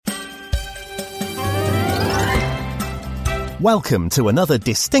Welcome to another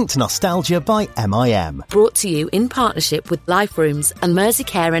Distinct Nostalgia by MIM. Brought to you in partnership with Life Rooms and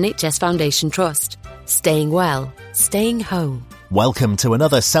Merseycare NHS Foundation Trust. Staying well, staying home. Welcome to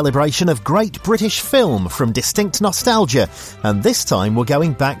another celebration of great British film from Distinct Nostalgia, and this time we're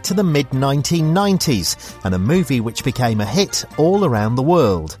going back to the mid-1990s and a movie which became a hit all around the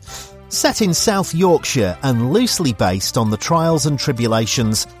world. Set in South Yorkshire and loosely based on the trials and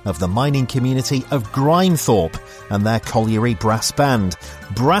tribulations of the mining community of Grimethorpe and their colliery brass band,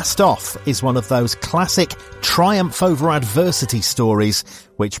 Brassed Off is one of those classic triumph over adversity stories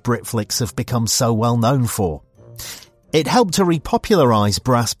which Britflicks have become so well known for. It helped to repopularise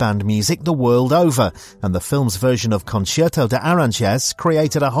brass band music the world over, and the film's version of Concierto de Aranjuez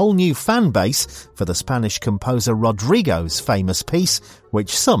created a whole new fan base for the Spanish composer Rodrigo's famous piece,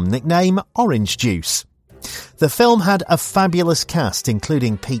 which some nickname Orange Juice. The film had a fabulous cast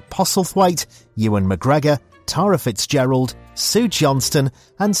including Pete Postlethwaite, Ewan McGregor, Tara Fitzgerald, Sue Johnston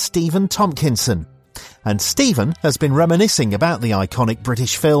and Stephen Tompkinson. And Stephen has been reminiscing about the iconic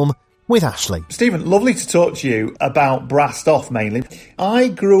British film with Ashley. Stephen, lovely to talk to you about Brassed Off mainly. I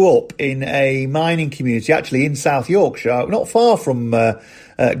grew up in a mining community, actually in South Yorkshire, not far from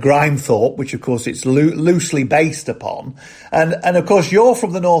Grimethorpe, which of course it's loosely based upon. And of course you're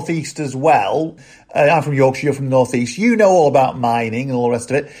from the northeast as well. I'm from Yorkshire, you're from the northeast. You know all about mining and all the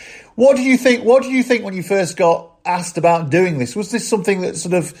rest of it. What did you think when you first got asked about doing this? Was this something that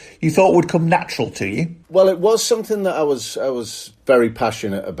sort of you thought would come natural to you? Well, it was something that I was very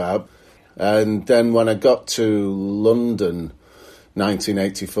passionate about. And then when I got to London,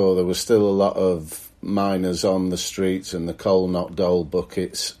 1984, there was still a lot of miners on the streets and the coal knocked old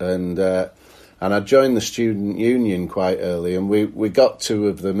buckets. And I joined the student union quite early, and we got two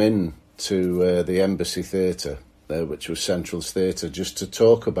of them in to the Embassy Theatre, which was Central's Theatre, just to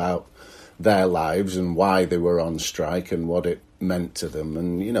talk about their lives and why they were on strike and what it meant to them.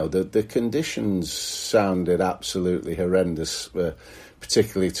 And, you know, the conditions sounded absolutely horrendous,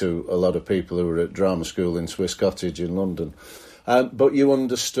 particularly to a lot of people who were at drama school in Swiss Cottage in London. But you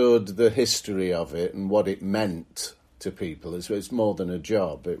understood the history of it and what it meant to people. It's more than a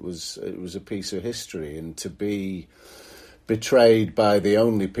job. It was a piece of history, and to be betrayed by the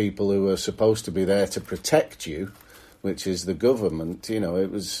only people who are supposed to be there to protect you, which is the government, you know,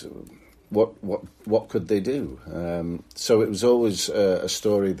 it was what could they do? So it was always a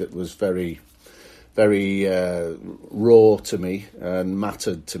story that was very raw to me and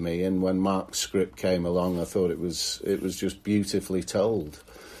mattered to me. And when Mark's script came along, I thought it was just beautifully told.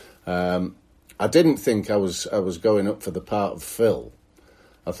 I didn't think I was going up for the part of Phil.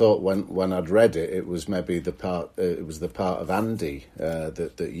 I thought when I'd read it, it was maybe the part of Andy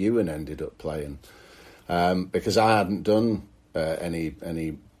that Ewan ended up playing, because I hadn't done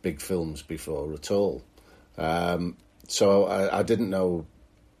any big films before at all. So I didn't know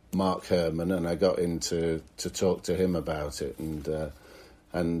Mark Herman, and I got in to talk to him about it,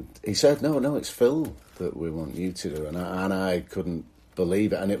 and he said, no, it's Phil that we want you to do, and I couldn't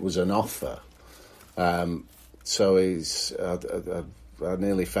believe it, and it was an offer. So I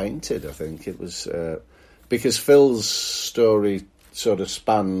nearly fainted, I think. It was because Phil's story sort of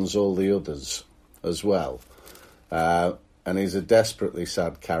spans all the others as well, and he's a desperately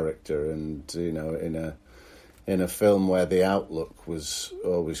sad character, and, you know, in a film where the outlook was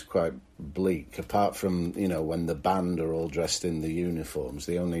always quite bleak, apart from, you know, when the band are all dressed in the uniforms,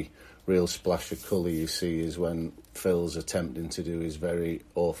 the only real splash of colour you see is when Phil's attempting to do his very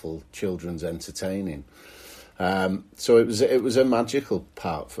awful children's entertaining. So it was a magical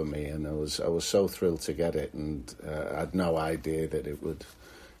part for me, and I was so thrilled to get it, and I had no idea that it would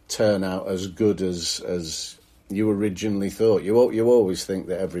turn out as good as you originally thought. You always think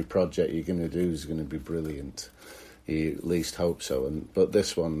that every project you're going to do is going to be brilliant. You at least hope so. But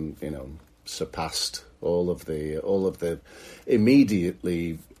this one, you know, surpassed all of the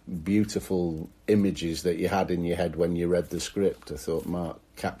immediately beautiful images that you had in your head when you read the script. I thought Mark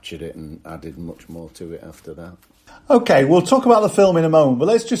captured it and added much more to it after that. Okay, we'll talk about the film in a moment, but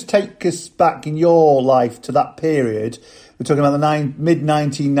let's just take us back in your life to that period. We're talking about the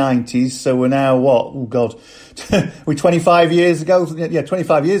mid-1990s, so we're now, we're 25 years ago? Yeah,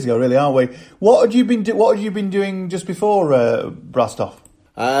 25 years ago, really, aren't we? What had you been doing just before Brassed Off?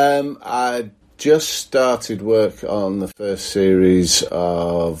 I just started work on the first series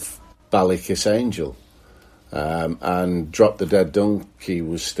of Ballykiss Angel, and Drop the Dead Donkey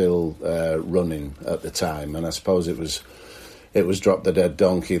was still running at the time, and I suppose it was Drop the Dead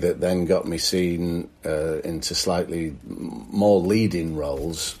Donkey that then got me seen into slightly more leading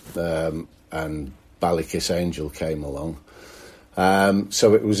roles, and Ballykiss Angel came along.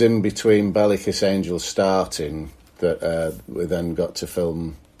 So it was in between Ballykiss Angel starting that we then got to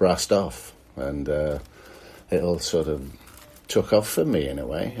film Brassed Off, and it all sort of took off for me in a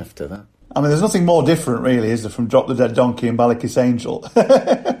way after that. I mean, there's nothing more different, really, is there, from Drop the Dead Donkey and Ballykiss Angel?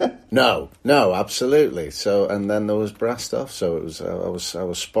 No, absolutely. So, and then there was Brassed Off. So it was I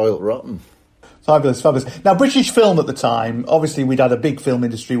was spoilt rotten. Fabulous. Now, British film at the time, obviously we'd had a big film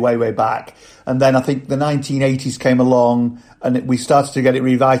industry way back, and then I think the 1980s came along, and we started to get it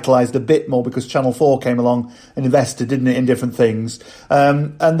revitalised a bit more because Channel 4 came along and invested, didn't it, in different things.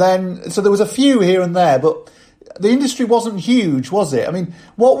 And then, so there was a few here and there, but the industry wasn't huge, was it? I mean,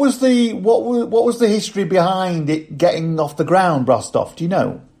 what was the history behind it getting off the ground, Brassed Off? Do you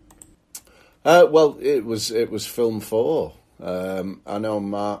know? Well, it was Film 4. I know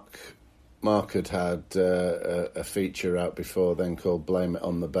Mark had a feature out before then called Blame It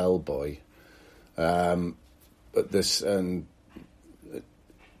on the Bellboy. But this, and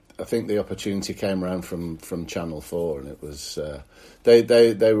I think the opportunity came around from Channel 4, and it was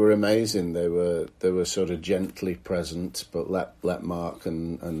they were amazing. They were sort of gently present, but let Mark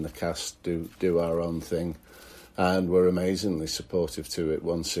and the cast do our own thing, and were amazingly supportive to it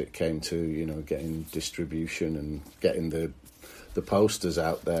once it came to getting distribution and getting the posters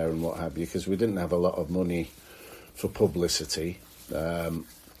out there and what have you, because we didn't have a lot of money for publicity.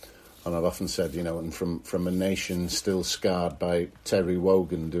 And I've often said, and from a nation still scarred by Terry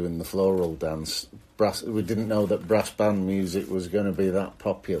Wogan doing the floral dance, we didn't know that brass band music was going to be that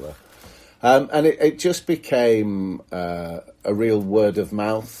popular. And it just became a real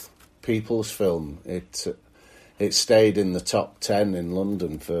word-of-mouth people's film. It stayed in the top 10 in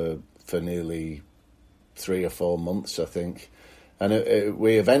London for nearly 3 or 4 months, I think. And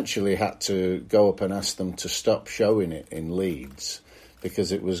we eventually had to go up and ask them to stop showing it in Leeds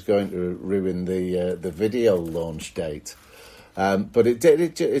because it was going to ruin the video launch date. But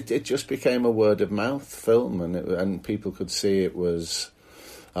it just became a word of mouth film, and people could see it was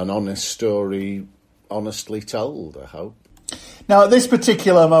an honest story, honestly told, I hope. Now, at this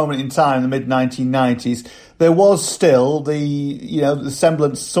particular moment in time, the mid-1990s, there was still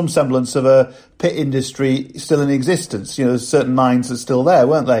some semblance of a pit industry still in existence. There's certain mines that are still there,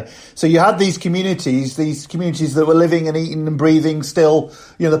 weren't they? So you had these communities that were living and eating and breathing still,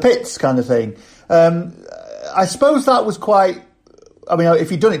 the pits kind of thing. I suppose that was quite... I mean,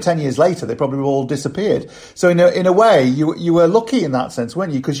 if you'd done it 10 years later, they probably all disappeared. So in a way, you were lucky in that sense,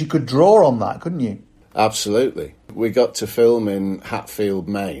 weren't you? Because you could draw on that, couldn't you? Absolutely. We got to film in Hatfield,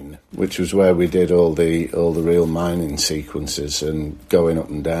 Maine, which was where we did all the real mining sequences and going up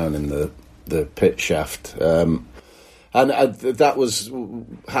and down in the pit shaft. And that was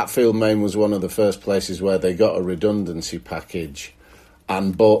Hatfield, Maine was one of the first places where they got a redundancy package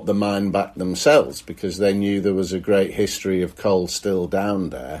and bought the mine back themselves because they knew there was a great history of coal still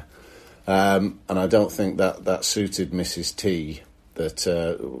down there. And I don't think that suited Mrs. T. That,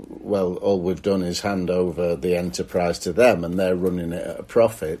 all we've done is hand over the enterprise to them and they're running it at a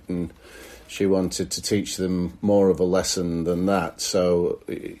profit, and she wanted to teach them more of a lesson than that. So,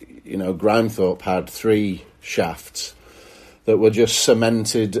 Grimethorpe had 3 shafts that were just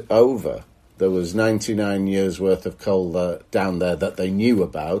cemented over. There was 99 years' worth of coal down there that they knew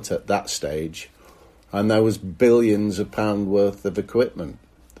about at that stage, and there was billions of pounds worth of equipment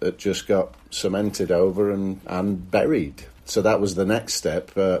that just got cemented over and buried. So that was the next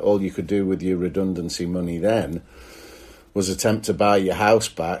step. All you could do with your redundancy money then was attempt to buy your house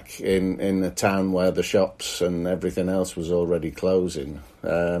back in a town where the shops and everything else was already closing.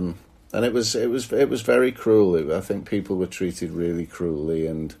 And it was very cruel. I think people were treated really cruelly,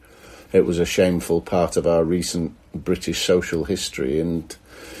 and it was a shameful part of our recent British social history. And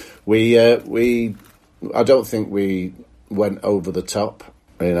I don't think we went over the top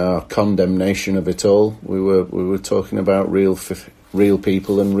in our condemnation of it all. We were talking about real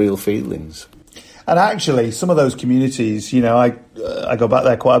people and real feelings. And actually, some of those communities, I go back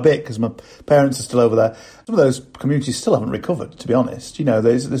there quite a bit because my parents are still over there. Some of those communities still haven't recovered, to be honest.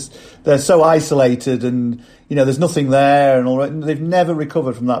 They're so isolated, and there's nothing there, and all right. They've never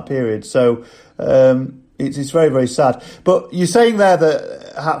recovered from that period. So it's very, very sad. But you're saying there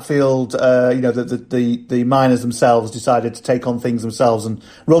that Hatfield, the miners themselves decided to take on things themselves and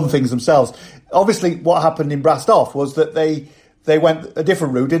run things themselves. Obviously, what happened in Brassed Off was that they went a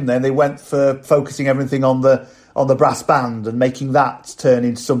different route, didn't they? They went for focusing everything on the brass band and making that turn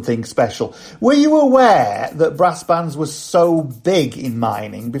into something special. Were you aware that brass bands were so big in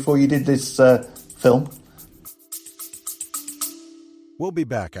mining before you did this film? We'll be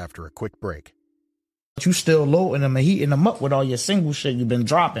back after a quick break. You still loading them and heating them up with all your single shit you've been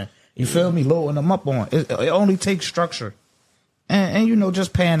dropping. You feel me? Loading them up on. It only takes structure. And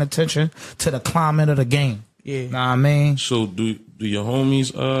just paying attention to the climate of the game. Yeah. Nah, I mean. So do your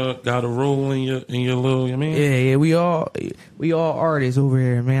homies got a role in your little, you mean? Yeah, we all artists over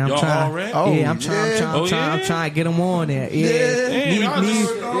here, man. Y'all already? I'm trying to get them on there. Yeah.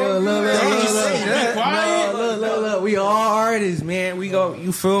 Look, we all artists, man.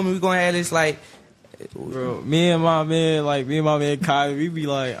 You feel me? We gonna have this like, bro, me and my man Kai, we be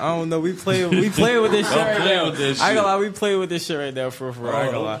like, I don't know, we play with this shit right now. I ain't gonna lie, we play with this shit right now for I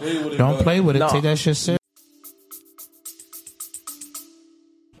ain't gonna lie. Don't play with it. Take that shit serious.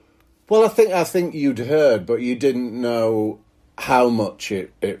 Well, I think you'd heard, but you didn't know how much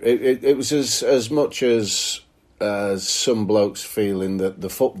it was as much as some blokes feeling that the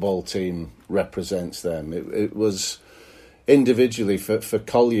football team represents them. It was individually for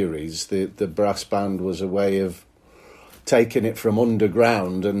collieries, the brass band was a way of taking it from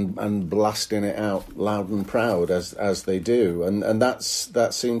underground and blasting it out loud and proud as they do, and that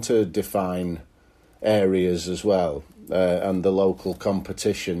seemed to define areas as well. And the local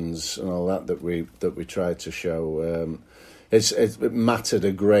competitions and all that we tried to show, it mattered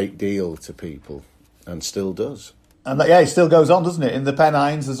a great deal to people, and still does. And it still goes on, doesn't it? In the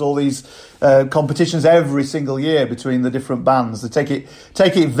Pennines, there's all these competitions every single year between the different bands. They take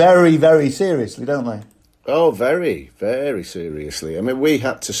it very, very seriously, don't they? Oh, very, very seriously. I mean, we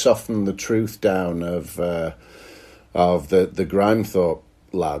had to soften the truth down of the Grimethorpe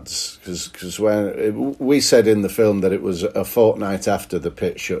lads, because when we said in the film that it was a fortnight after the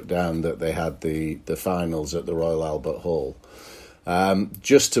pit shut down that they had the finals at the Royal Albert Hall,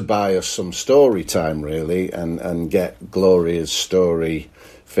 just to buy us some story time really, and get Gloria's story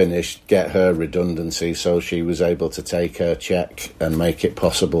finished, get her redundancy so she was able to take her cheque and make it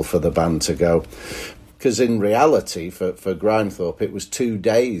possible for the band to go. Because in reality for Grimethorpe it was 2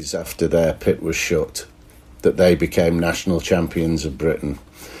 days after their pit was shut that they became national champions of Britain.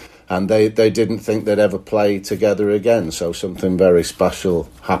 And they didn't think they'd ever play together again. So something very special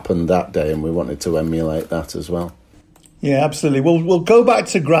happened that day, and we wanted to emulate that as well. Yeah, absolutely. We'll go back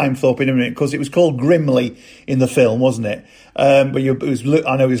to Grimethorpe in a minute, because it was called Grimley in the film, wasn't it? I know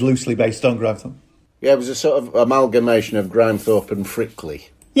it was loosely based on Grimethorpe. Yeah, it was a sort of amalgamation of Grimethorpe and Frickley.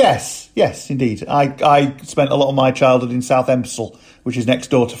 Yes, indeed. I spent a lot of my childhood in South Empsall, which is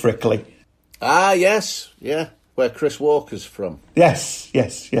next door to Frickley. Ah, yes, yeah, where Chris Walker's from. Yes.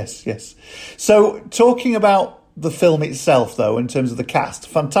 So, talking about the film itself, though, in terms of the cast,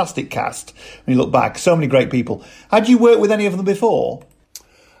 fantastic cast, when you look back, so many great people. Had you worked with any of them before?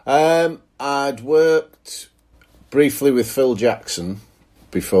 I'd worked briefly with Phil Jackson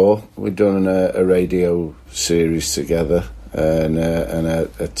before. We'd done a radio series together and a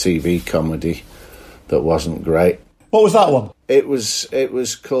TV comedy that wasn't great. What was that one? It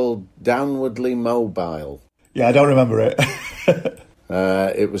was called Downwardly Mobile. Yeah, I don't remember it.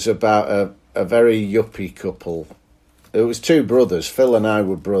 It was about a very yuppie couple. It was two brothers. Phil and I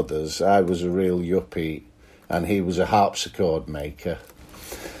were brothers. I was a real yuppie, and he was a harpsichord maker.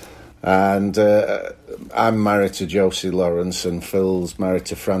 And I'm married to Josie Lawrence, and Phil's married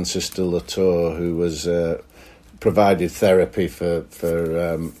to Francis de la Tour, who was provided therapy for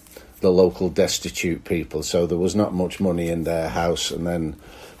the local destitute people. So there was not much money in their house, and then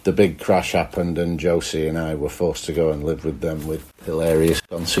the big crash happened, and Josie and I were forced to go and live with them with hilarious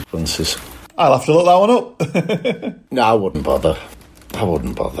consequences. I'll have to look that one up. No, I wouldn't bother.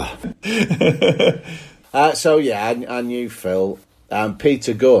 So yeah, I knew Phil.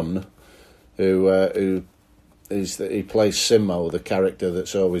 Peter Gunn, who he plays Simo, the character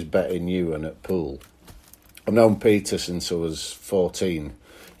that's always betting Ewan at pool. I've known Peter since I was 14.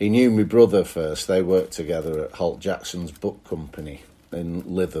 He knew my brother first. They worked together at Holt Jackson's book company in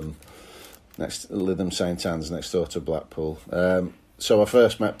Lytham St Anne's, next door to Blackpool. So I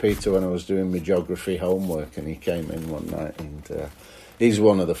first met Peter when I was doing my geography homework, and he came in one night, and he's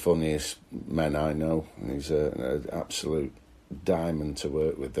one of the funniest men I know. He's an absolute diamond to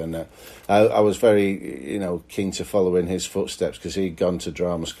work with, and I was very keen to follow in his footsteps, because he'd gone to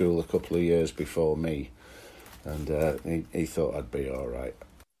drama school a couple of years before me, and he thought I'd be all right.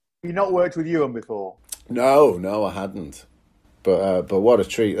 You've not worked with Ewan before? No, I hadn't. But what a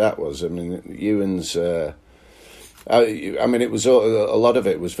treat that was. I mean, Ewan's. It was a lot of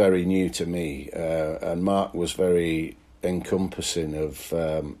it was very new to me, and Mark was very encompassing of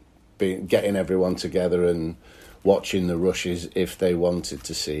getting everyone together and watching the rushes if they wanted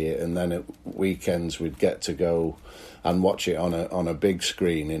to see it, and then at weekends we'd get to go and watch it on a big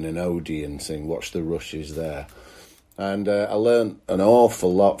screen in an Odeon thing, watch the rushes there. And I learnt an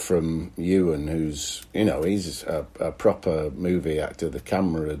awful lot from Ewan, who's, he's a proper movie actor. The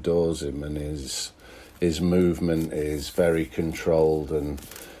camera adores him, and his movement is very controlled, and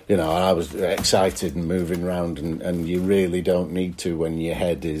I was excited and moving around, and you really don't need to when your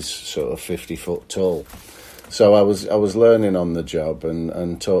head is sort of 50 foot tall. So I was learning on the job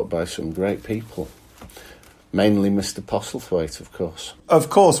and taught by some great people. Mainly Mr. Postlethwaite, of course. Of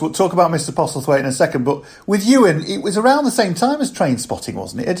course, we'll talk about Mr. Postlethwaite in a second, but with Ewan, it was around the same time as Trainspotting,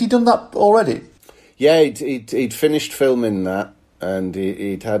 wasn't it? Had he done that already? Yeah, he'd finished filming that, and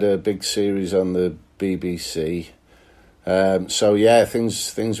he'd had a big series on the BBC. So yeah,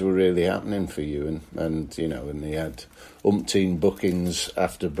 things were really happening for Ewan, and he had umpteen bookings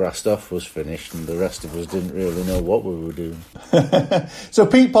after Brassed Off was finished, and the rest of us didn't really know what we were doing. So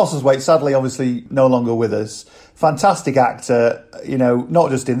Pete Postlethwaite, sadly, obviously no longer with us. Fantastic actor,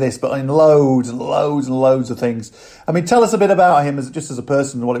 not just in this, but in loads and loads and loads of things. I mean, tell us a bit about him just as a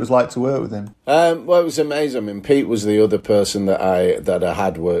person and what it was like to work with him. Well, it was amazing. I mean, Pete was the other person that I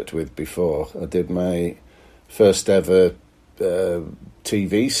had worked with before. I did my first ever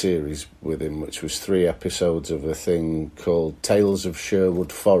TV series with him, which was 3 episodes of a thing called Tales of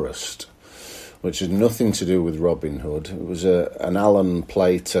Sherwood Forest, which had nothing to do with Robin Hood. It was an Alan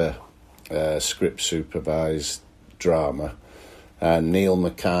Plater script supervised drama, and Neil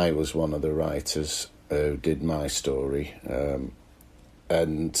Mackay was one of the writers who did my story,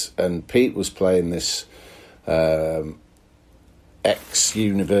 and Pete was playing this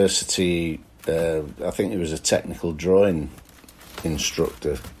ex-university, I think he was a technical drawing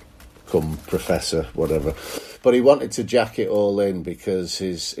instructor come professor, whatever, but he wanted to jack it all in because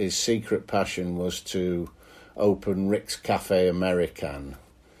his secret passion was to open Rick's Cafe American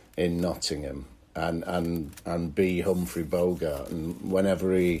in Nottingham and be Humphrey Bogart, and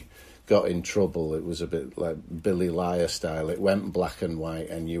whenever he got in trouble, it was a bit like Billy Liar style. It went black and white,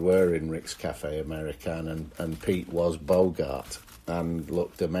 and you were in Rick's Cafe American, and Pete was Bogart and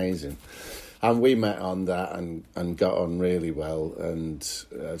looked amazing. And we met on that and got on really well. And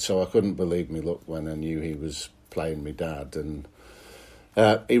so I couldn't believe me luck when I knew he was playing my dad. And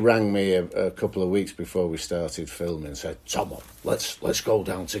he rang me a couple of weeks before we started filming and said, "Tom, let's go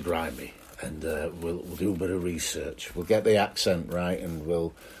down to Grimey and we'll do a bit of research. We'll get the accent right, and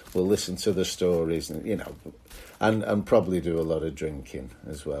we'll listen to the stories, and probably do a lot of drinking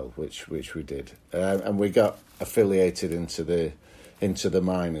as well," which we did. And we got affiliated into the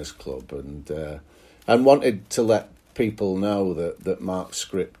Miners Club, and wanted to let people know that Mark's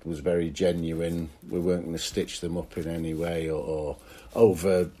script was very genuine. We weren't going to stitch them up in any way or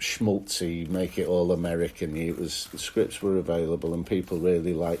over schmaltzy, make it all American. The scripts were available, and people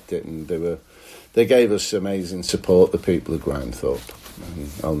really liked it, and they gave us amazing support, the people of Grimethorpe, and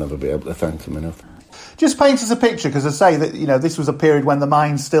I'll never be able to thank them enough. Just paint us a picture, because I say that this was a period when the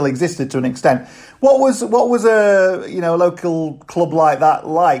mines still existed to an extent. What was a local club like that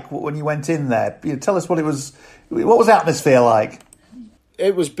like when you went in there? Tell us what it was. What was the atmosphere like?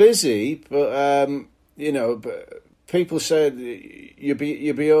 It was busy, but but people said you'd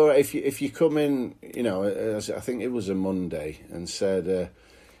be all right if you come in. I think it was a Monday, and said.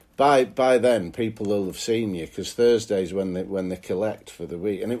 By then, people will have seen you, because Thursday's when they collect for the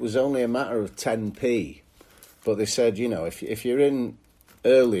week, and it was only a matter of 10p. But they said, if you're in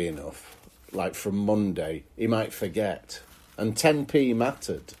early enough, like from Monday, he might forget, and 10p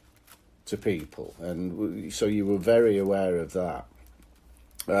mattered to people, and so you were very aware of that.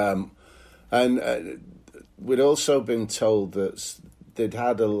 And we'd also been told that they'd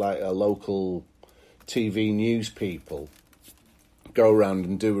had a local TV news people go around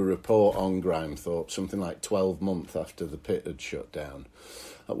and do a report on Grimethorpe, something like 12 months after the pit had shut down,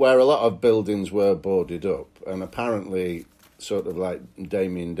 where a lot of buildings were boarded up, and apparently, sort of like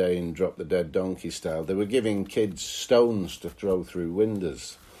Damien Dane Drop the Dead Donkey style, they were giving kids stones to throw through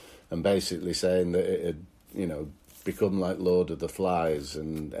windows, and basically saying that it had, become like Lord of the Flies,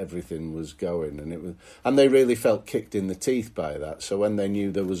 and everything was going, and they really felt kicked in the teeth by that. So when they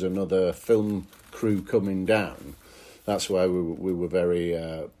knew there was another film crew coming down, that's why we were very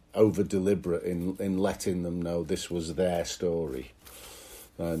over deliberate in letting them know this was their story,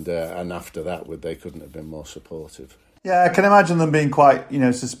 and after that, they couldn't have been more supportive. Yeah, I can imagine them being quite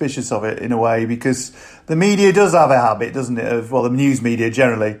suspicious of it in a way, because the media does have a habit, doesn't it? The news media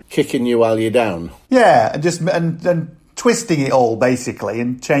generally kicking you while you're down. Yeah, and just and twisting it all basically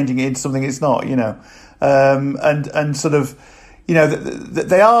and changing it into something it's not. And sort of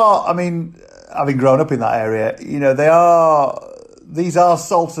they are. I mean, having grown up in that area, these are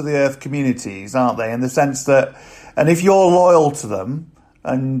salt of the earth communities, aren't they? In the sense that, and if you're loyal to them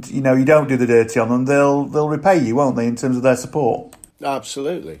and, you don't do the dirty on them, they'll repay you, won't they, in terms of their support?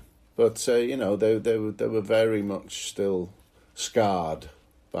 Absolutely. But, they were very much still scarred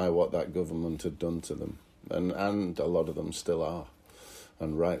by what that government had done to them. And a lot of them still are.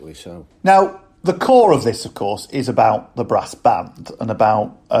 and rightly so. Now, the core of this, of course, is about the brass band and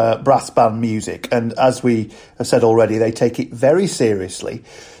about brass band music. And as we have said already, they take it very seriously.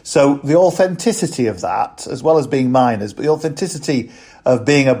 So the authenticity of that, as well as being miners, but the authenticity of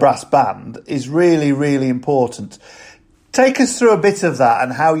being a brass band is really, really important. Take us through a bit of that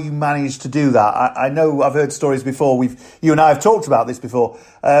and how you managed to do that. I know I've heard stories before. You and I have talked about this before.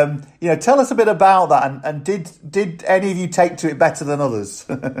 Tell us a bit about that. And did any of you take to it better than others?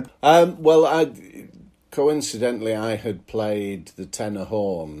 Coincidentally, I had played the tenor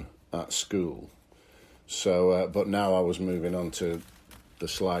horn at school. So, but now I was moving on to the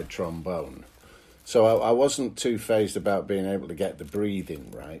slide trombone. So I wasn't too phased about being able to get the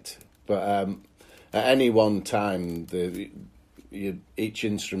breathing right. But at any one time, each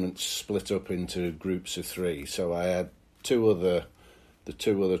instrument split up into groups of three. So I had the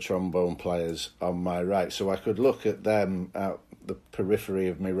two other trombone players on my right. So I could look at them out the periphery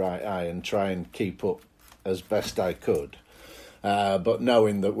of my right eye and try and keep up as best I could. But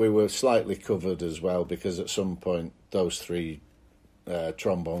knowing that we were slightly covered as well, because at some point those three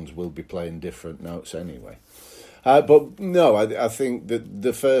trombones will be playing different notes anyway. But no, I think that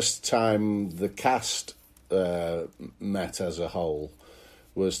the first time the cast met as a whole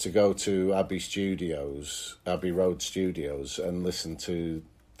was to go to Abbey Road Studios, and listen to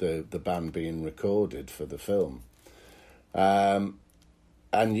the band being recorded for the film. And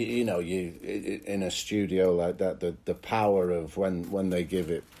you in a studio like that, the power of when they give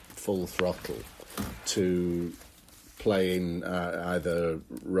it full throttle to playing either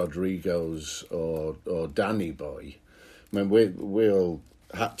Rodrigo's or Danny Boy. I mean, we all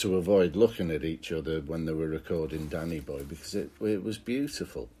had to avoid looking at each other when they were recording Danny Boy, because it was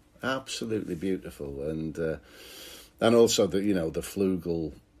beautiful, absolutely beautiful, and also the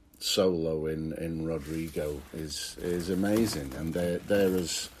Flugel solo in Rodrigo is amazing, and they're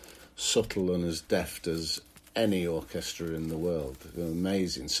as subtle and as deft as any orchestra in the world. They're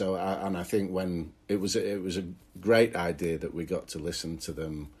amazing. So I think when it was a great idea that we got to listen to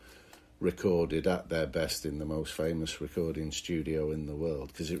them recorded at their best in the most famous recording studio in the world,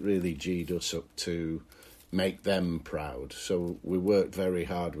 because it really G'd us up to make them proud. So we worked very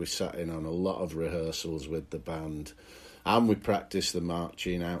hard. We sat in on a lot of rehearsals with the band, and we practiced the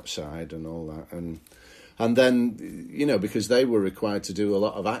marching outside and all that. And then, because they were required to do a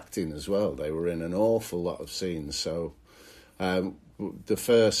lot of acting as well. They were in an awful lot of scenes. So the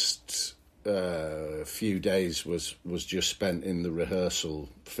first few days was just spent in the rehearsal,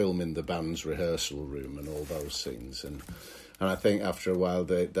 filming the band's rehearsal room and all those scenes. And I think after a while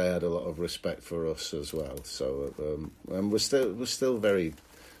they had a lot of respect for us as well. So and we're still very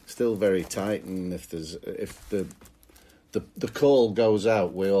tight. And if the call goes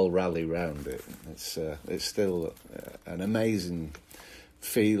out, we all rally round it. It's still an amazing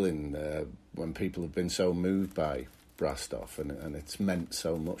feeling when people have been so moved by Brassed-Off, and it's meant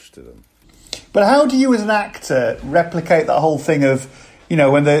so much to them. But how do you, as an actor, replicate that whole thing of,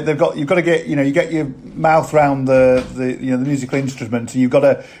 when you've got to get, you get your mouth round the musical instrument, and you've got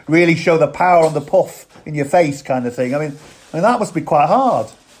to really show the power and the puff in your face, kind of thing. I mean that must be quite hard.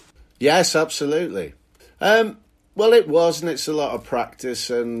 Yes, absolutely. Well, it was, and it's a lot of practice,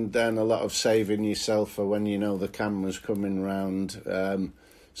 and then a lot of saving yourself for when the camera's coming round.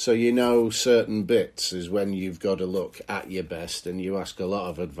 So certain bits is when you've got to look at your best, and you ask a lot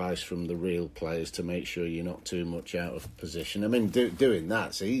of advice from the real players to make sure you're not too much out of position. I mean, doing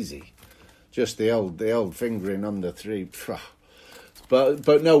that's easy. Just the old fingering on the three.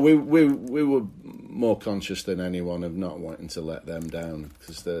 But no, we were more conscious than anyone of not wanting to let them down,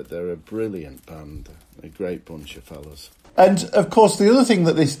 because they're a brilliant band, a great bunch of fellas. And of course, the other thing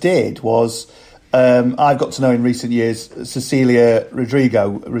that this did was, I've got to know in recent years Cecilia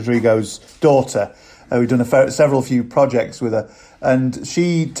Rodrigo's daughter. We've done several few projects with her, and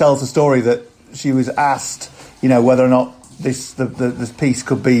she tells a story that she was asked, whether or not this piece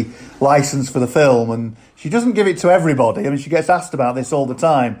could be licensed for the film, and she doesn't give it to everybody. I mean, she gets asked about this all the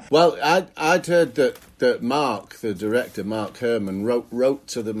time. Well, I'd heard that Mark, the director, Mark Herman, wrote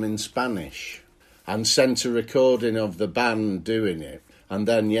to them in Spanish and sent a recording of the band doing it. And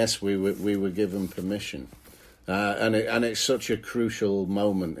then, yes, we were given permission. And it's such a crucial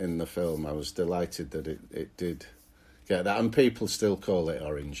moment in the film. I was delighted that it did get that. And people still call it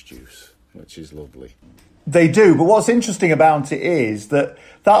orange juice, which is lovely. They do, but what's interesting about it is that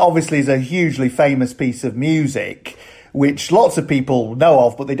obviously is a hugely famous piece of music, which lots of people know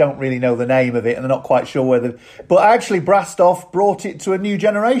of, but they don't really know the name of it, and they're not quite sure whether. But actually, Brassed-Off brought it to a new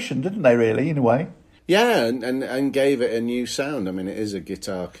generation, didn't they? Really, in a way. Yeah, and gave it a new sound. I mean, it is a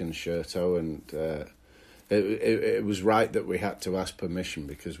guitar concerto, and it was right that we had to ask permission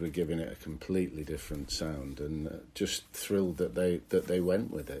because we're giving it a completely different sound, and just thrilled that they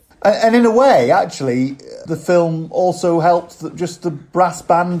went with it. And in a way, actually, the film also helped just the brass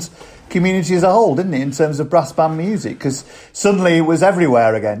band community as a whole, didn't it, in terms of brass band music? Because suddenly it was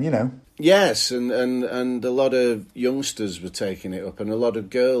everywhere again, you know. Yes, and a lot of youngsters were taking it up, and a lot of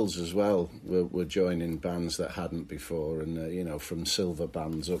girls as well were joining bands that hadn't before, and you know, from silver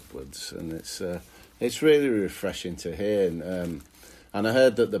bands upwards, and it's really refreshing to hear. And I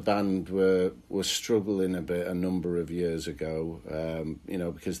heard that the band were struggling a bit a number of years ago, you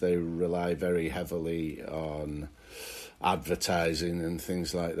know, because they rely very heavily on advertising and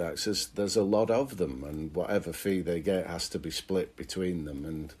things like that. So there's a lot of them, and whatever fee they get has to be split between them.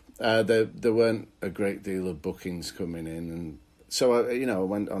 And there weren't a great deal of bookings coming in, and so I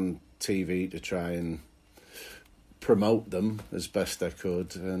went on TV to try and promote them as best I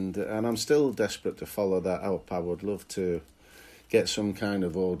could, and I'm still desperate to follow that up. I would love to get some kind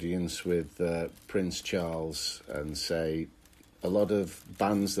of audience with Prince Charles and say a lot of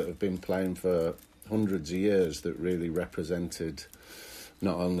bands that have been playing for hundreds of years that really represented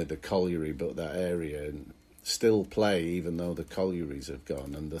not only the colliery but that area, and still play even though the collieries have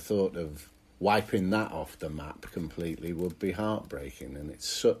gone, and the thought of wiping that off the map completely would be heartbreaking. And it's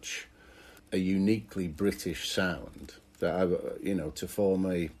such a uniquely British sound that to form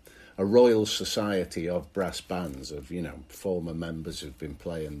a royal society of brass bands of, you know, former members who've been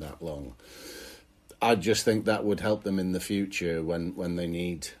playing that long, I just think that would help them in the future when they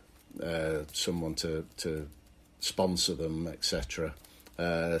need someone to sponsor them, etc.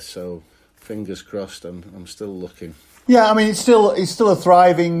 So fingers crossed. I'm still looking. Yeah, I mean, it's still a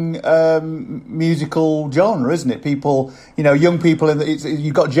thriving musical genre, isn't it? People, you know, young people,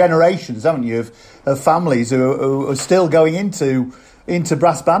 you've got generations, haven't you, of families who are still going into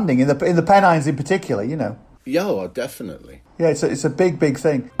brass banding in the Pennines in particular, you know. Yeah, definitely. Yeah, it's a big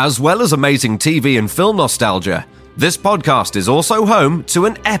thing. As well as amazing TV and film nostalgia, this podcast is also home to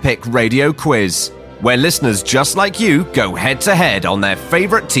an epic radio quiz, where listeners just like you go head-to-head on their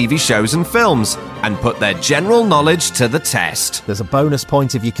favourite TV shows and films and put their general knowledge to the test. There's a bonus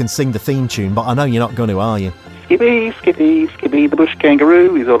point if you can sing the theme tune, but I know you're not going to, are you? Skippy, Skippy, Skippy the Bush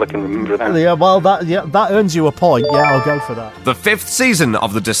Kangaroo is all I can remember now. Yeah, well, that earns you a point. Yeah, I'll go for that. The 5th season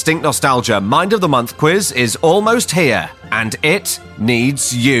of the Distinct Nostalgia Mind of the Month quiz is almost here, and it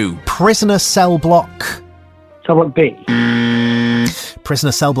needs you. Prisoner Cell Block... Cell Block B.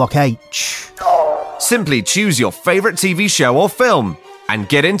 Prisoner Cell Block H. Simply choose your favourite TV show or film and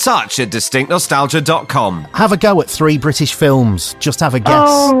get in touch at distinctnostalgia.com. Have a go at 3 British films. Just have a guess.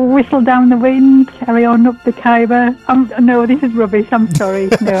 Oh, Whistle Down the Wind, Carry On Up the Khyber. No, this is rubbish. I'm sorry.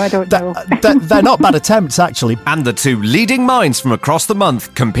 No, I don't know. They're not bad attempts, actually. And the 2 leading minds from across the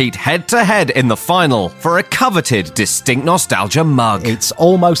month compete head-to-head in the final for a coveted Distinct Nostalgia mug. It's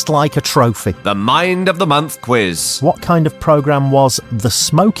almost like a trophy. The Mind of the Month quiz. What kind of programme was The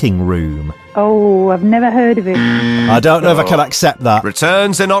Smoking Room? Oh, I've never heard of it. I don't know if I can accept that.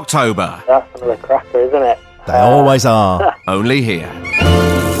 Returns in October. That's another cracker, isn't it? They always are. Only here.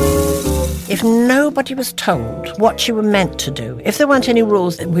 If nobody was told what you were meant to do, if there weren't any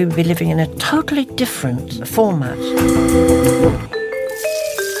rules, we would be living in a totally different format.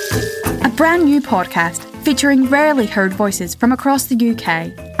 A brand new podcast featuring rarely heard voices from across the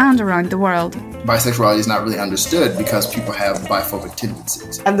UK and around the world. Bisexuality is not really understood because people have biphobic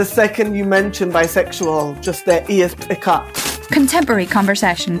tendencies. And the second you mention bisexual, just their ears pick up. Contemporary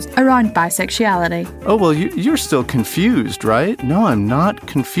conversations around bisexuality. Oh, well, you're still confused, right? No, I'm not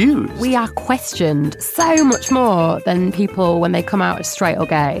confused. We are questioned so much more than people when they come out as straight or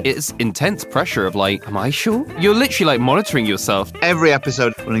gay. It's intense pressure of like, am I sure? You're literally like monitoring yourself. Every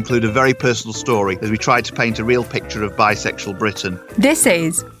episode will include a very personal story as we try to paint a real picture of bisexual Britain. This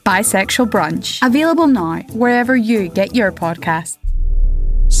is Bisexual Brunch. Available now wherever you get your podcasts.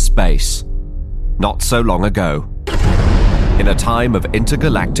 Space. Not so long ago. In a time of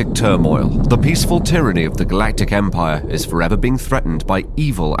intergalactic turmoil, the peaceful tyranny of the Galactic Empire is forever being threatened by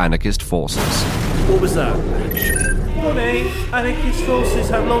evil anarchist forces. What was that? Morning. Anarchist forces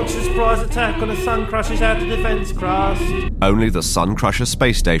have launched a surprise attack on a Sun Crusher's outer defence craft. Only the Sun Crusher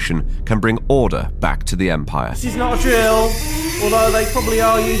space station can bring order back to the Empire. This is not a drill, although they probably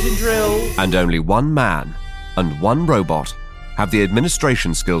are using drills. And only one man and one robot have the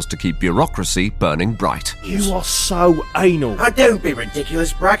administration skills to keep bureaucracy burning bright. You are so anal. Don't be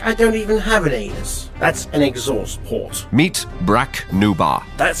ridiculous, Brack. I don't even have an anus. That's an exhaust port. Meet Brack Nubar.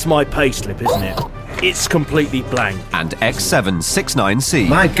 That's my payslip, isn't it? It's completely blank. And X769C.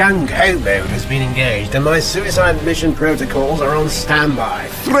 My gang home mode has been engaged and my suicide mission protocols are on standby.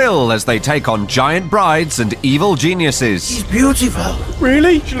 Thrill as they take on giant brides and evil geniuses. She's beautiful.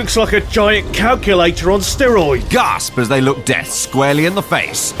 Really? She looks like a giant calculator on steroids. Gasp as they look death squarely in the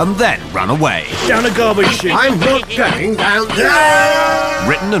face and then run away. Down a garbage chute. I'm not going down there!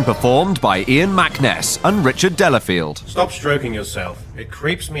 Written and performed by Ian McNess and Richard Delafield. Stop stroking yourself. It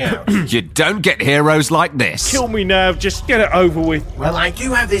creeps me out. You don't get heroes like this. Kill me now, just get it over with. Well, I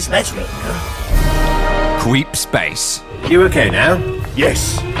do have this letter opener. Queep Space. You okay now?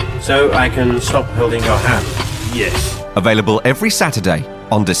 Yes. So I can stop holding your hand? Yes. Available every Saturday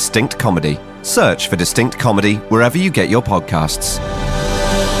on Distinct Comedy. Search for Distinct Comedy wherever you get your podcasts.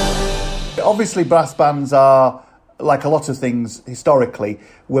 Obviously, brass bands are, like a lot of things historically,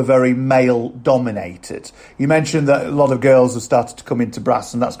 were very male-dominated. You mentioned that a lot of girls have started to come into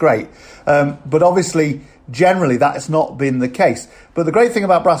brass, and that's great. But obviously, generally, that has not been the case. But the great thing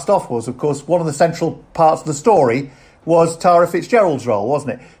about Brassed Off was, of course, one of the central parts of the story was Tara Fitzgerald's role,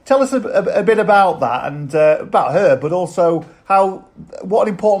 wasn't it? Tell us a bit about that and about her, but also what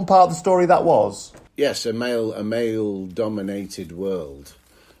an important part of the story that was. Yes, a male-dominated world,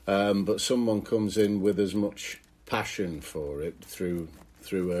 but someone comes in with as much passion for it through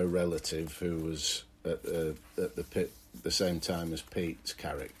her relative, who was at the pit the same time as Pete's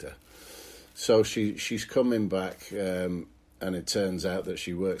character. So she's coming back, and it turns out that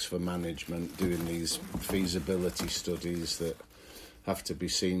she works for management doing these feasibility studies that have to be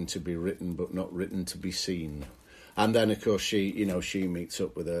seen to be written, but not written to be seen. And then, of course, she meets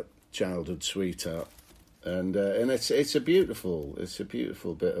up with her childhood sweetheart, and it's a beautiful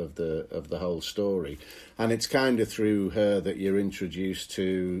bit of the whole story, and it's kind of through her that you're introduced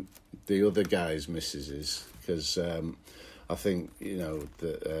to the other guys' missuses, because I think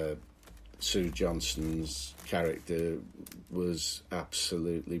that Sue Johnston's character was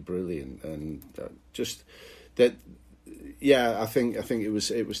absolutely brilliant, and just that. Yeah, I think it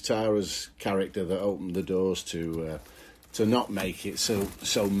was Tara's character that opened the doors to not make it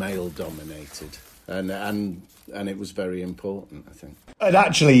so male dominated, and it was very important, I think. And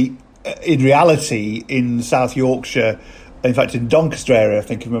actually, in reality, in South Yorkshire, in fact in Doncaster area, I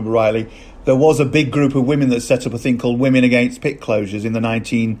think if I remember rightly, there was a big group of women that set up a thing called Women Against Pit Closures in the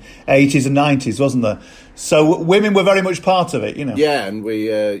 1980s and 90s, wasn't there? So women were very much part of it, Yeah, and we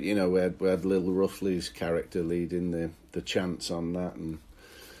had Lil Ruffley's character leading the chants on that, and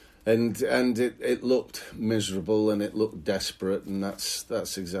it looked miserable and it looked desperate, and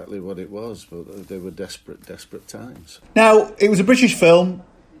that's exactly what it was. But they were desperate times. Now, it was a British film,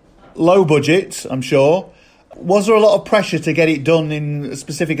 low budget, I'm sure. Was there a lot of pressure to get it done in a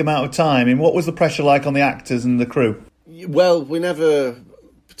specific amount of time? And what was the pressure like on the actors and the crew? Well, we never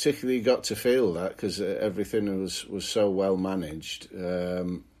particularly got to feel that, because everything was so well managed,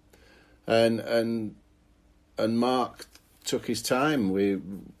 and Mark took his time.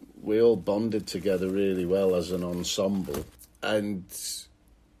 We all bonded together really well as an ensemble, and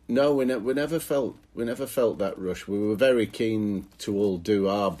no, we never felt that rush. We were very keen to all do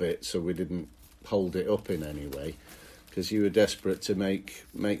our bit, so we didn't hold it up in any way, because you were desperate to make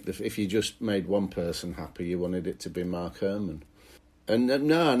if you just made one person happy, you wanted it to be Mark Herman. And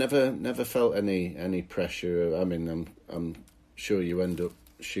no, I never felt any pressure. I mean, I'm sure you end up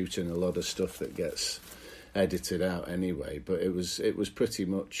shooting a lot of stuff that gets edited out anyway, but it was pretty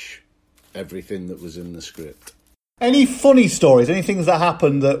much everything that was in the script. Any funny stories? Any things that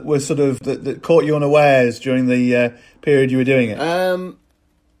happened that were sort of that caught you unawares during the period you were doing it?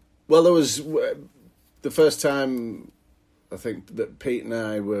 Well, there was the first time I think that Pete and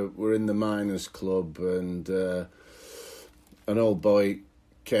I were in the Miners Club, and an old boy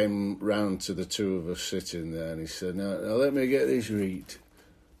came round to the two of us sitting there, and he said, "Now let me get this right.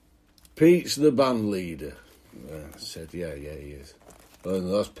 Pete's the band leader." I said, "Yeah, he is." "And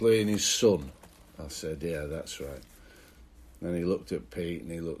that's playing his son." I said, "Yeah, that's right." Then he looked at Pete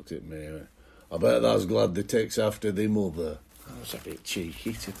and he looked at me. And went, "I bet that's glad they takes after the mother." I was a bit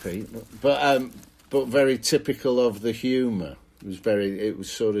cheeky to Pete, but very typical of the humour. It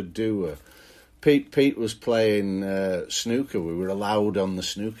was sort of doer. Pete was playing snooker. We were allowed on the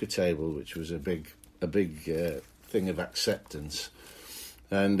snooker table, which was a big thing of acceptance.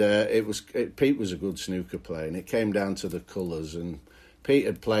 And Pete was a good snooker player, and it came down to the colours. And Pete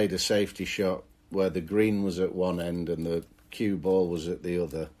had played a safety shot where the green was at one end and the cue ball was at the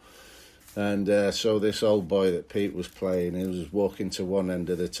other. And so this old boy that Pete was playing, he was walking to one end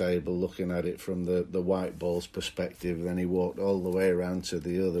of the table, looking at it from the white ball's perspective, and then he walked all the way around to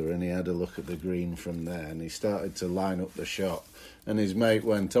the other, and he had a look at the green from there, and he started to line up the shot. And his mate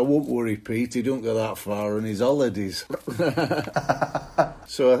went, "I won't worry, Pete, he don't go that far on his holidays."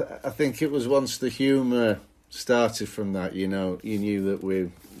 So I think it was once the humour started from that, you know, you knew that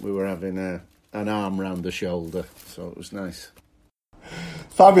we were having an arm round the shoulder, so it was nice.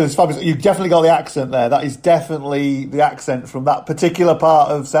 Fabulous, fabulous. You've definitely got the accent there. That is definitely the accent from that particular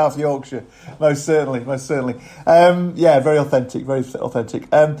part of South Yorkshire. Most certainly, most certainly. Yeah, very authentic, very authentic.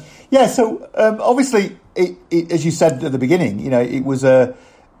 Yeah, so obviously, it, as you said at the beginning, you know, it was a...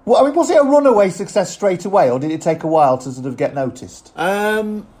 Well, I mean, was it a runaway success straight away, or did it take a while to sort of get noticed?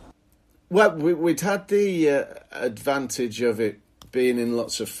 Well, we'd had the advantage of it being in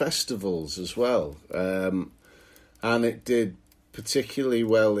lots of festivals as well. And it did particularly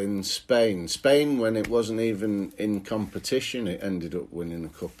well in Spain. Spain, when it wasn't even in competition, it ended up winning a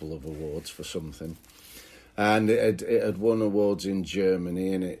couple of awards for something. And it had won awards in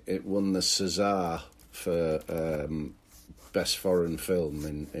Germany, and it won the César for best foreign film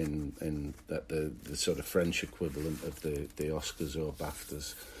in the sort of French equivalent of the Oscars or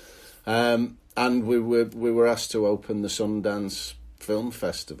BAFTAs. And we were asked to open the Sundance Film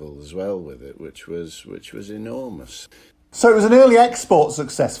Festival as well with it, which was enormous. So it was an early export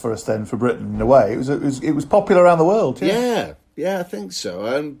success for us then, for Britain, in a way. It was popular around the world. Yeah, I think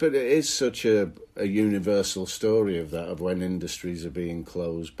so. But it is such a universal story of that, of when industries are being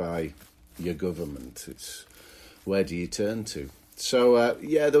closed by your government. It's where do you turn to? So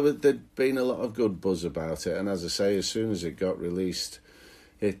there'd been a lot of good buzz about it, and as I say, as soon as it got released,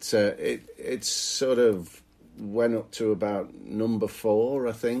 it sort of went up to about number 4,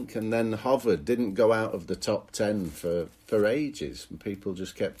 I think, and then hovered, didn't go out of the top 10 for ages, and people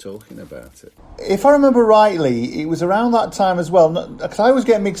just kept talking about it. If I remember rightly, it was around that time as well, because I always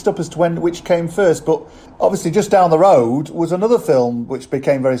get mixed up as to which came first, but obviously just down the road was another film which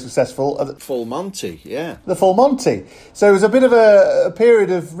became very successful. Full Monty, yeah. The Full Monty. So it was a bit of a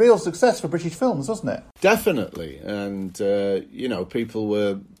period of real success for British films, wasn't it? Definitely, and, people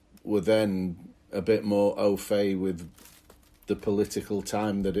were then a bit more au fait with the political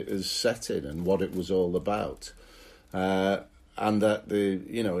time that it was set in and what it was all about, and that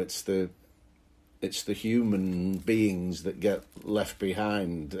it's the human beings that get left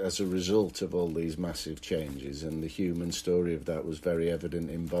behind as a result of all these massive changes, and the human story of that was very evident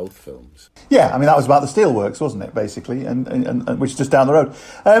in both films. Yeah, I mean, that was about the steelworks, wasn't it, basically, and which is just down the road.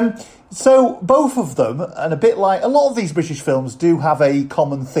 So both of them, and a bit like a lot of these British films, do have a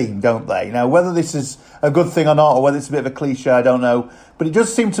common theme, don't they? Now, whether this is a good thing or not, or whether it's a bit of a cliche, I don't know. But it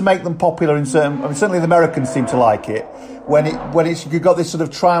does seem to make them popular in certain... I mean, certainly the Americans seem to like it, when you've got this sort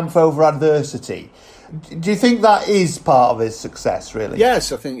of triumph over adversity. Do you think that is part of its success, really?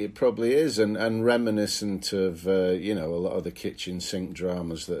 Yes, I think it probably is, and reminiscent of, a lot of the kitchen sink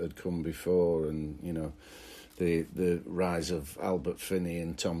dramas that had come before, and, the rise of Albert Finney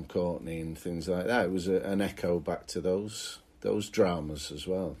and Tom Courtenay and things like that. It was an echo back to those dramas as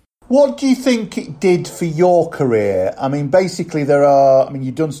well. What do you think it did for your career? I mean, basically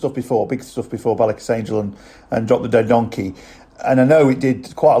you've done stuff before, big stuff before, Ballycus Angel and Drop the Dead Donkey. And I know it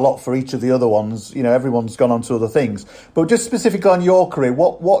did quite a lot for each of the other ones. Everyone's gone on to other things. But just specifically on your career,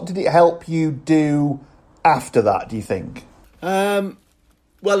 what did it help you do after that, do you think? Well,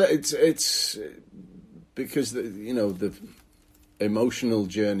 it's because the emotional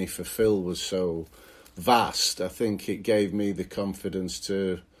journey for Phil was so vast. I think it gave me the confidence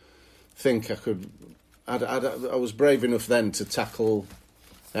to think I was brave enough then to tackle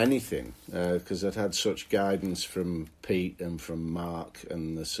anything, because I'd had such guidance from Pete and from Mark,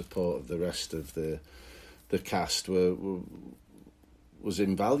 and the support of the rest of the cast was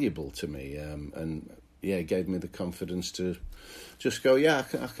invaluable to me, and it gave me the confidence to just go, I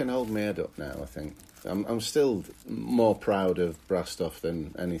can hold my head up now. I think I'm still more proud of Brastoff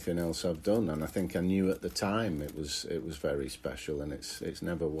than anything else I've done, and I think I knew at the time it was very special, and it's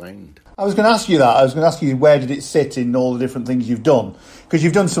never waned. I was going to ask you that. I was going to ask you, where did it sit in all the different things you've done? Because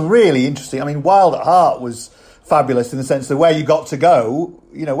you've done some really interesting... I mean, Wild at Heart was fabulous in the sense of where you got to go,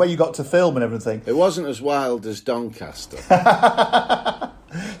 where you got to film and everything. It wasn't as wild as Doncaster.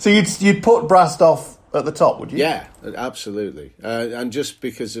 So you'd put Brastoff at the top, would you? Yeah, absolutely. And just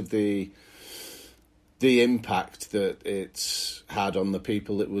because of the impact that it's had on the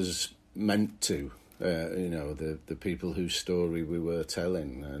people it was meant to, the people whose story we were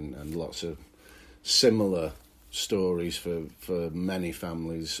telling, and lots of similar stories for many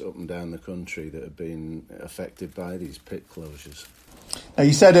families up and down the country that have been affected by these pit closures. Now,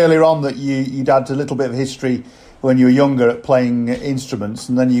 you said earlier on that you'd had a little bit of history when you were younger at playing instruments,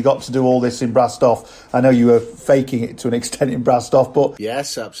 and then you got to do all this in Brastoff. I know you were faking it to an extent in Brastoff, but...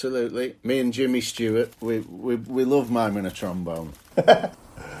 Yes, absolutely. Me and Jimmy Stewart, we love miming a trombone.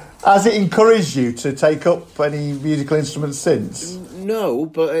 Has it encouraged you to take up any musical instruments since? No,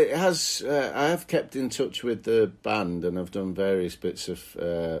 but it has. I have kept in touch with the band, and I've done various bits of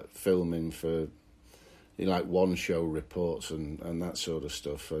filming for, like one-show reports and that sort of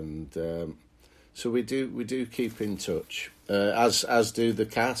stuff, and... So we do keep in touch, as do the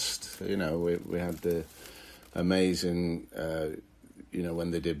cast. We had the amazing,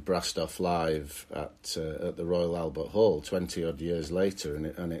 when they did Brastoff Live at the Royal Albert Hall 20 odd years later,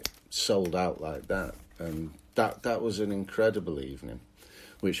 and it sold out like that, and that was an incredible evening,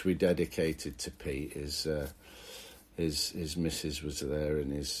 which we dedicated to Pete. His missus was there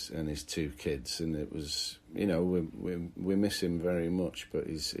and his two kids, and it was we miss him very much, but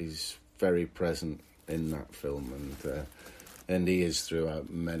he's very present in that film, and he is throughout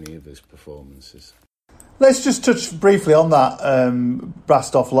many of his performances. Let's just touch briefly on that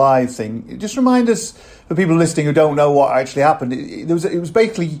Brastoff Live thing. Just remind us, for people listening who don't know what actually happened, it was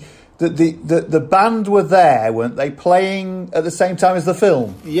basically that the band were there, weren't they, playing at the same time as the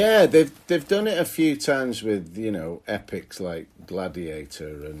film? Yeah, they've done it a few times with epics like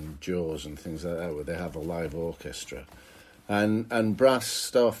Gladiator and Jaws and things like that, where they have a live orchestra. And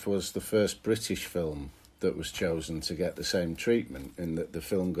Brastoff was the first British film that was chosen to get the same treatment, in that the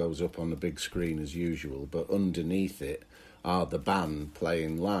film goes up on the big screen as usual, but underneath it are the band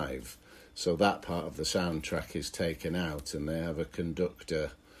playing live. So that part of the soundtrack is taken out, and they have a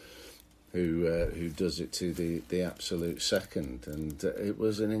conductor who does it to the absolute second. And it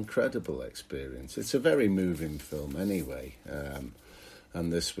was an incredible experience. It's a very moving film anyway,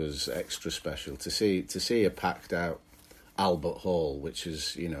 and this was extra special to see a packed out Albert Hall, which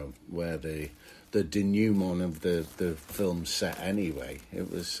is where the denouement of the film set anyway.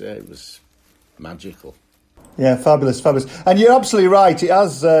 It was magical. Yeah, fabulous. And you're absolutely right. It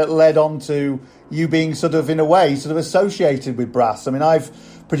has led on to you being sort of, in a way, sort of associated with brass. I mean, I've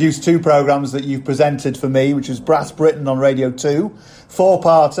produced 2 programmes that you've presented for me, which was Brass Britain on Radio 2,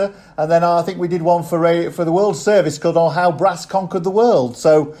 4-parter, and then I think we did one for the World Service called On How Brass Conquered the World.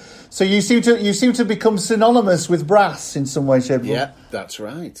 So you seem to become synonymous with brass in some way, shape, or form. Yeah, that's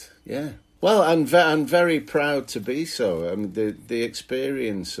right. Yeah. Well, I'm very proud to be so. I mean, the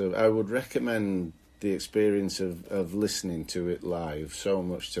experience of, I would recommend the experience of listening to it live so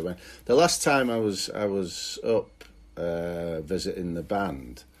much to me. The last time I was up visiting the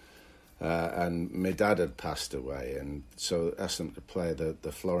band, and my dad had passed away, and so I asked them to play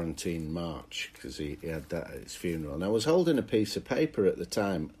the Florentine March, because he had that at his funeral. And I was holding a piece of paper at the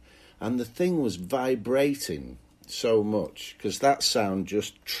time, and the thing was vibrating so much, because that sound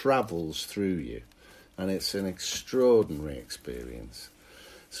just travels through you, and it's an extraordinary experience.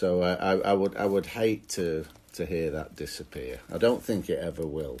 So I would hate to hear that disappear. I don't think it ever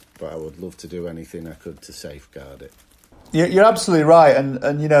will, but I would love to do anything I could to safeguard it. You're absolutely right, and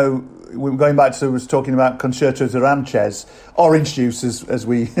we're going back to, was talking about Concerto de Ranches, orange juice as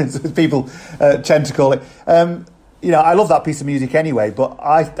people tend to call it. I love that piece of music anyway, but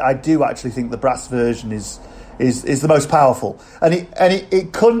I do actually think the brass version is the most powerful, and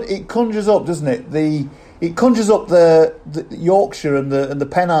it conjures up, doesn't it? It conjures up the Yorkshire and the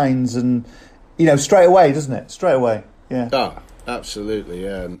Pennines, and straight away, doesn't it? Straight away, yeah. Oh, absolutely,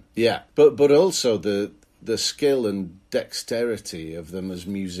 yeah. But also the skill and dexterity of them as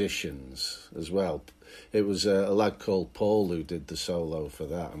musicians as well. It was a lad called Paul who did the solo for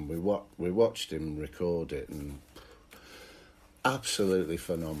that, and we watched him record it, and absolutely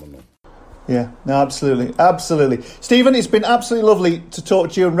phenomenal. Yeah, no, absolutely. Stephen, it's been absolutely lovely to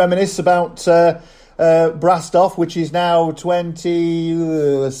talk to you and reminisce about Brastoff, which is now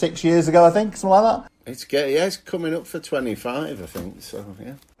 26 years ago, I think, something like that. It's coming up for 25, I think, so,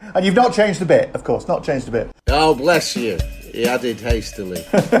 yeah. And you've not changed a bit, of course, not changed a bit. Oh, bless you. He added hastily.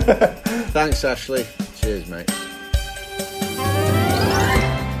 Thanks, Ashley. Cheers, mate.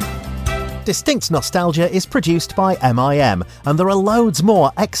 Distinct Nostalgia is produced by MIM, and there are loads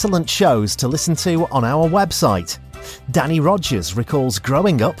more excellent shows to listen to on our website. Danny Rogers recalls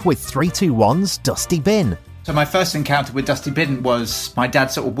growing up with 321's Dusty Bin. So my first encounter with Dusty Bin was my dad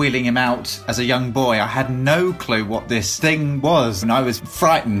sort of wheeling him out as a young boy. I had no clue what this thing was, and I was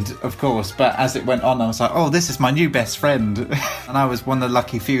frightened, of course, but as it went on, I was like, oh, this is my new best friend. And I was one of the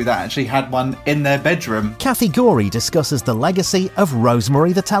lucky few that actually had one in their bedroom. Kathy Gorey discusses the legacy of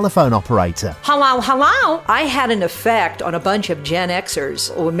Rosemary the telephone operator. Hello, hello. I had an effect on a bunch of Gen Xers,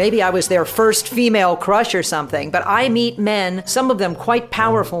 or maybe I was their first female crush or something, but I meet men, some of them quite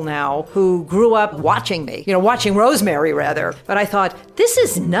powerful now, who grew up watching me. Watching Rosemary, rather. But I thought, this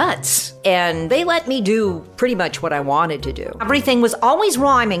is nuts. And they let me do pretty much what I wanted to do. Everything was always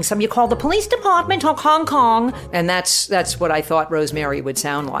rhyming. Some you call the police department of Hong Kong. And that's what I thought Rosemary would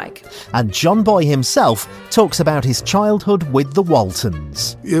sound like. And John Boy himself talks about his childhood with the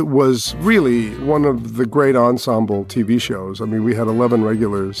Waltons. It was really one of the great ensemble TV shows. I mean, we had 11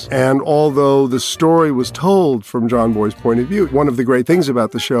 regulars. And although the story was told from John Boy's point of view, one of the great things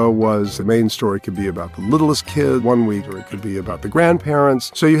about the show was the main story could be about the littlest kid 1 week, or it could be about the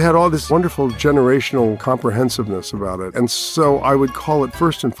grandparents. So you had all this wonderful generational comprehensiveness about it. And so I would call it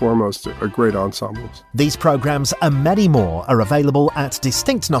first and foremost a great ensemble. These programmes and many more are available at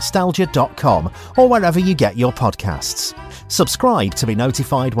distinctnostalgia.com or wherever you get your podcasts. Subscribe to be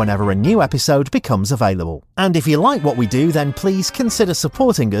notified whenever a new episode becomes available. And if you like what we do, then please consider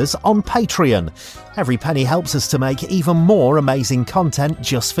supporting us on Patreon. Every penny helps us to make even more amazing content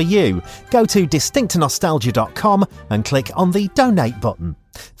just for you. Go to distinctnostalgia.com and click on the donate button.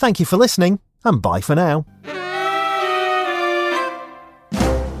 Thank you for listening, and bye for now.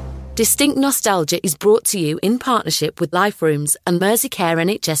 Distinct Nostalgia is brought to you in partnership with Life Rooms and Merseycare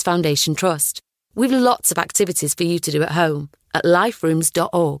NHS Foundation Trust. We've lots of activities for you to do at home at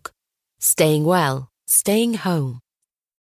liferooms.org. Staying well, staying home.